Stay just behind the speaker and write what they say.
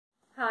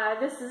Hi,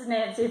 this is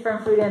Nancy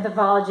from Food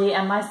Anthropology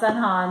and my son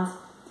Hans.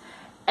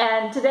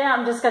 And today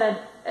I'm just going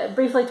to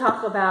briefly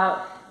talk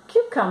about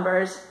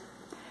cucumbers.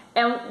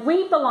 And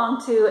we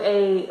belong to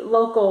a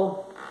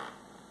local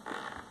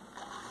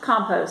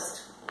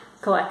compost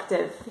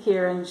collective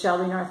here in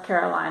Shelby, North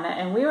Carolina.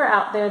 And we were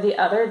out there the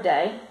other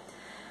day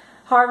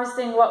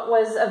harvesting what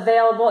was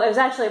available. It was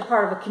actually a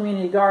part of a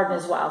community garden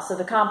as well. So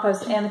the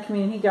compost and the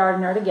community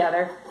garden are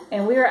together.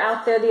 And we were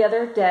out there the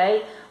other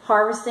day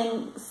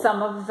harvesting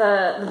some of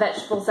the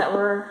vegetables that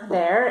were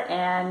there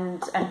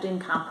and emptying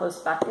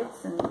compost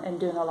buckets and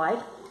doing the like.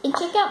 And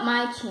check out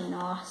my channel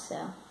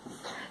also.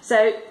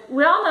 So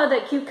we all know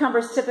that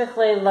cucumbers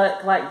typically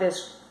look like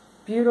this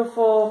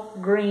beautiful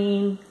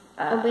green,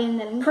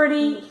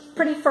 pretty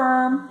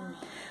firm.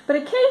 But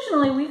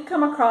occasionally we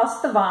come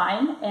across the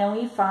vine and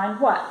we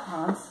find what,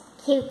 Hans?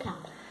 Cucumber.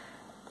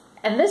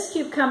 And this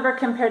cucumber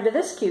compared to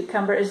this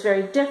cucumber is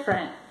very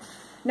different.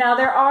 Now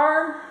there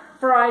are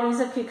varieties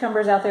of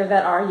cucumbers out there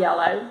that are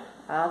yellow.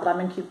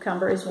 Lemon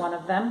cucumber is one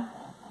of them.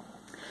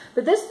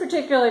 But this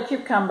particular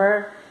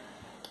cucumber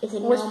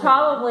was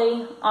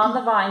probably on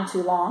the vine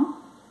too long.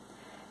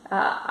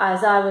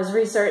 As I was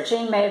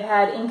researching, may have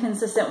had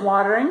inconsistent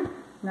watering.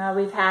 Now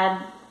we've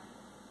had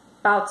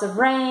bouts of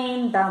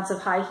rain, bouts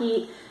of high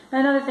heat.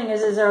 And another thing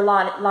is there are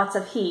lots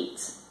of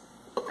heat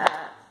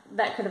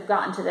that could have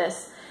gotten to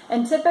this.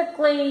 And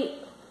typically,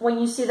 when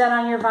you see that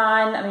on your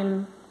vine, I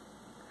mean,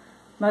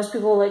 most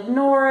people will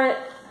ignore it.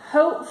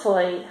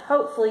 Hopefully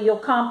you'll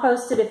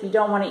compost it if you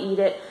don't want to eat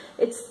it.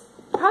 It's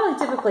probably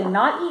typically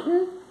not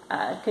eaten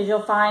because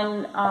you'll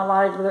find a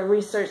lot of the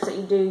research that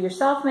you do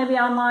yourself, maybe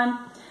online,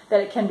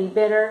 that it can be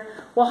bitter.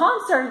 Well,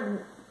 Hans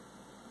started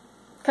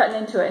cutting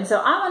into it, and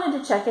so I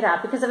wanted to check it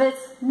out because if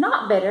it's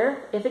not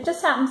bitter, if it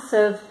just happens to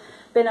have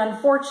been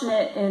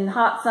unfortunate in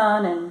hot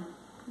sun and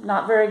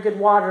not very good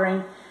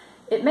watering,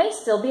 it may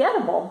still be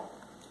edible.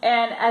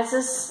 And as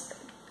this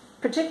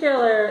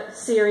particular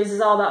series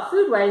is all about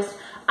food waste,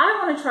 I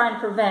want to try and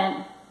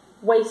prevent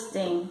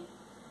wasting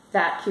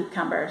that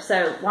cucumber.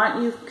 So why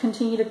don't you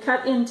continue to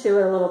cut into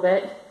it a little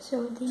bit. So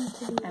we need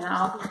to do and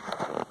I'll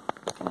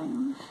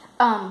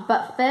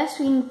but first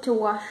we need to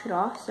wash it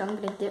off. So I'm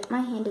gonna dip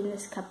my hand in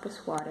this cup with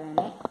water in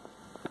it.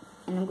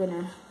 And I'm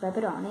gonna rub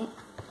it on it.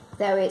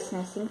 That way it's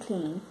nice and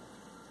clean.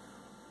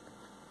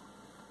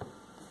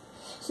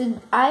 So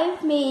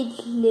I've made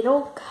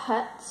little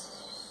cuts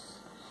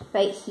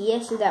right here,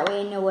 so that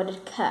way I know what to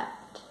cut.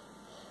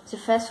 So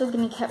first we're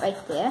going to cut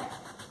right there.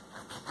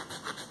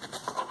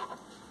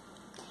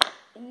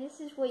 And this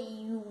is what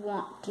you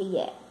want to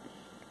get.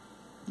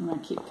 I'm going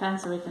to keep cutting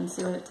so we can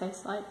see what it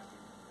tastes like.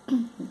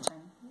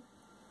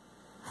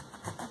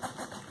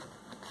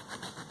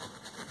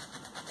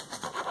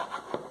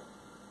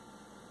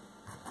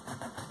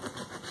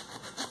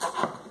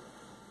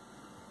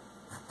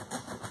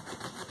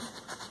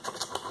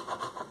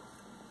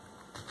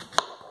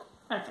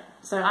 Okay,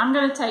 so I'm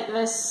going to take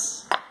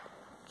this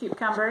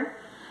cucumber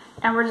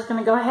and we're just going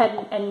to go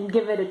ahead and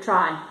give it a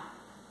try.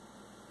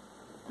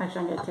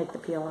 Actually, I'm going to take the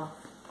peel off.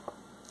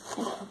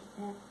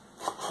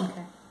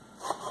 Okay.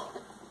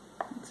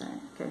 That's all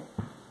right. Okay.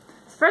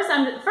 So first,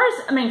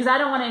 because I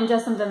don't want to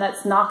ingest something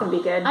that's not going to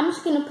be good. I'm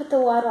just going to put the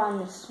water on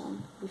this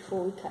one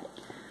before we cut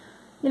it.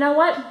 You know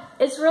what?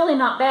 It's really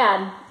not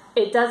bad.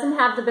 It doesn't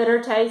have the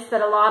bitter taste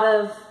that a lot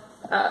of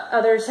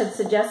others had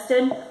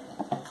suggested.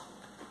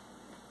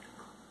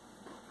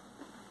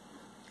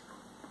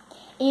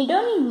 And you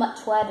don't need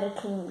much water to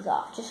clean these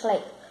off. Just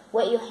like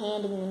wet your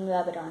hand and then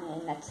rub it on it,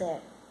 and that's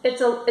it. It's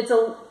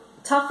a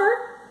tougher,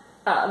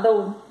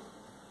 though,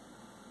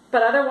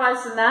 but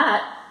otherwise than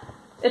that,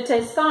 it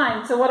tastes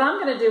fine. So what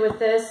I'm going to do with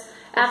this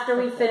after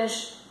we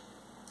finish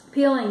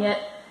peeling it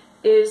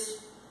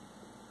is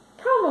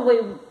probably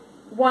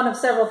one of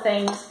several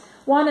things.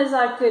 One is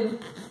I could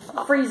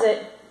freeze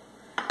it.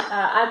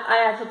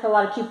 I actually put a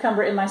lot of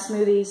cucumber in my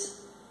smoothies.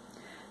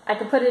 I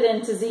could put it in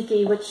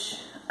tzatziki,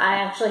 which I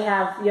actually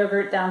have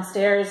yogurt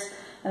downstairs,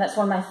 and that's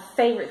one of my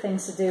favorite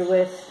things to do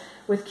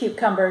with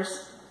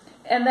cucumbers.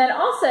 And then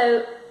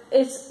also,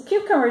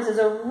 cucumbers is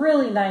a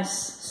really nice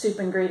soup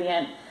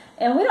ingredient.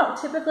 And we don't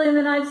typically in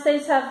the United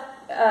States have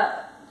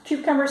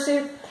cucumber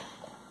soup,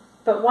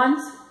 but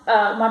once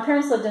my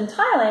parents lived in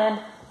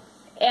Thailand,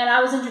 and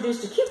I was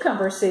introduced to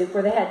cucumber soup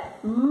where they had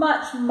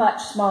much,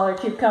 much smaller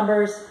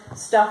cucumbers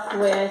stuffed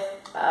with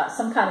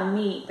some kind of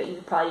meat, but you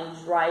could probably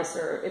use rice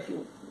or if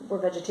you were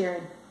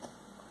vegetarian.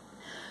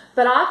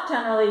 But I've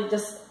generally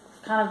just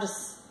kind of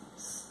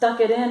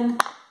stuck it in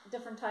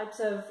different types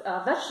of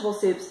vegetable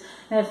soups,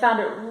 and I found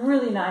it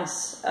really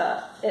nice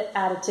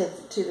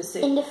additive to the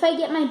soup. And if I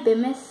get my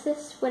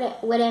bimythus,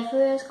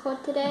 whatever it's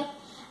called today,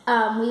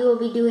 we will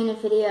be doing a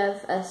video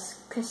of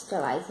us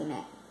crystallizing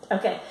it.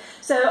 Okay,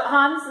 so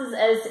Hans,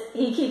 as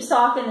he keeps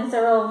talking in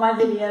several of my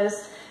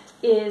videos,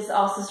 is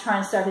also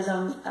trying to start his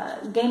own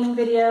gaming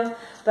video.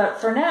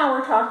 But for now,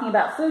 we're talking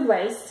about food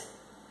waste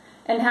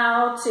and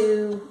how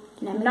to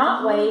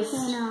not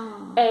waste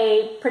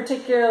a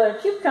particular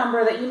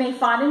cucumber that you may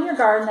find in your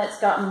garden that's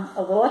gotten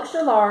a little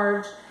extra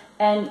large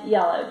and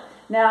yellowed.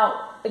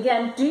 Now,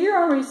 again, do your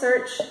own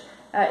research.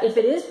 If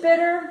it is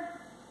bitter,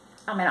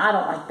 I mean, I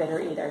don't like bitter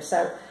either.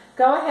 So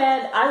go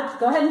ahead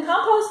and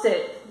compost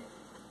it.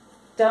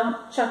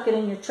 Don't chuck it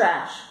in your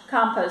trash.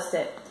 Compost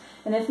it.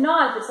 And if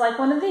not, if it's like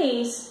one of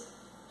these,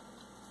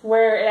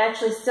 where it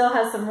actually still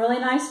has some really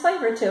nice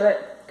flavor to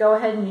it, go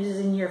ahead and use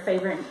it in your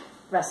favorite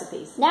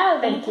recipes. Now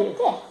we're going Thank to you.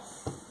 cook this.